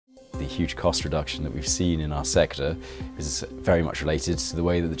huge cost reduction that we've seen in our sector is very much related to the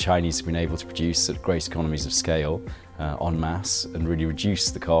way that the Chinese have been able to produce at great economies of scale en masse and really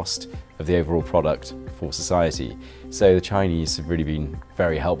reduce the cost of the overall product for society. So the Chinese have really been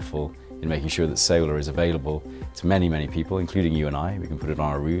very helpful in making sure that solar is available to many, many people, including you and I. We can put it on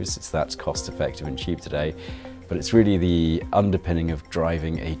our roofs. It's that cost effective and cheap today. But it's really the underpinning of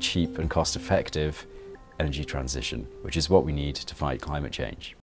driving a cheap and cost effective energy transition, which is what we need to fight climate change.